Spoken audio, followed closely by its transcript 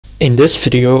In this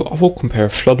video, I will compare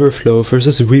FlutterFlow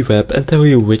versus WeWeb and tell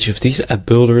you which of these app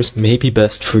builders may be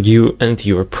best for you and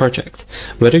your project.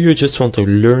 Whether you just want to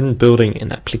learn building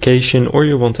an application or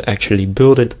you want to actually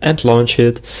build it and launch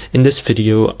it, in this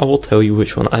video I will tell you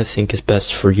which one I think is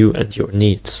best for you and your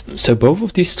needs. So both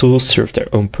of these tools serve their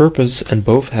own purpose and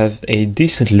both have a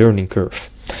decent learning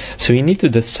curve. So you need to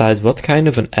decide what kind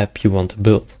of an app you want to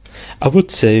build. I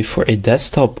would say for a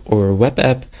desktop or a web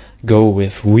app, go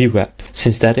with WeWeb,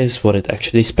 since that is what it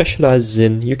actually specializes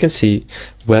in. You can see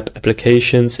web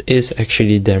applications is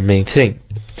actually their main thing.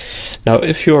 Now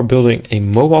if you are building a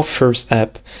mobile first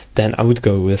app, then I would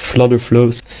go with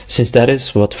FlutterFlow, since that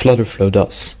is what FlutterFlow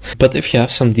does. But if you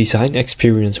have some design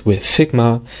experience with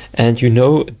Figma and you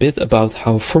know a bit about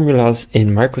how formulas in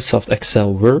Microsoft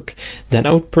Excel work, then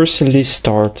I would personally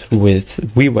start with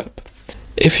WeWeb.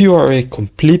 If you are a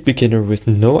complete beginner with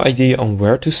no idea on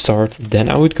where to start, then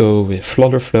I would go with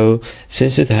FlutterFlow,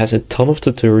 since it has a ton of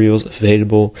tutorials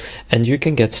available and you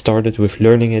can get started with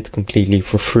learning it completely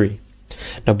for free.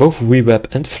 Now both WeWeb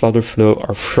and FlutterFlow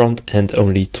are front-end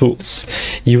only tools.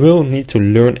 You will need to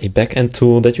learn a back-end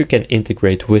tool that you can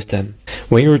integrate with them.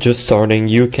 When you're just starting,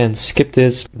 you can skip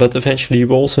this, but eventually you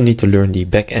will also need to learn the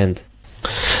back-end.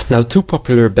 Now two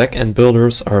popular backend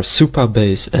builders are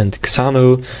Supabase and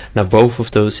Xano. Now both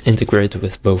of those integrate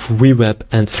with both WeWeb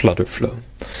and FlutterFlow.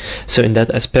 So in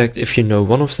that aspect, if you know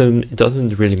one of them, it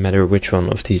doesn't really matter which one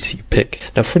of these you pick.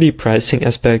 Now for the pricing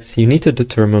aspect, you need to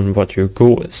determine what your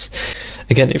goal is.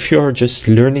 Again, if you are just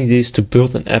learning these to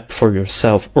build an app for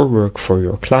yourself or work for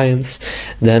your clients,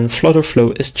 then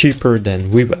FlutterFlow is cheaper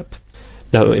than WeWeb.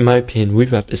 Now, in my opinion,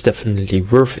 WeWeb is definitely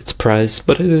worth its price,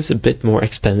 but it is a bit more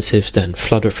expensive than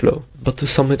FlutterFlow. But to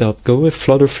sum it up, go with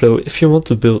FlutterFlow if you want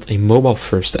to build a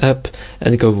mobile-first app,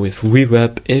 and go with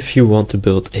WeWeb if you want to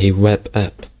build a web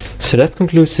app. So that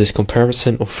concludes this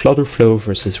comparison of FlutterFlow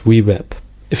versus WeWeb.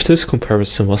 If this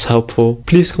comparison was helpful,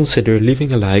 please consider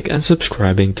leaving a like and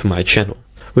subscribing to my channel.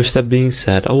 With that being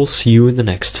said, I will see you in the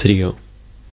next video.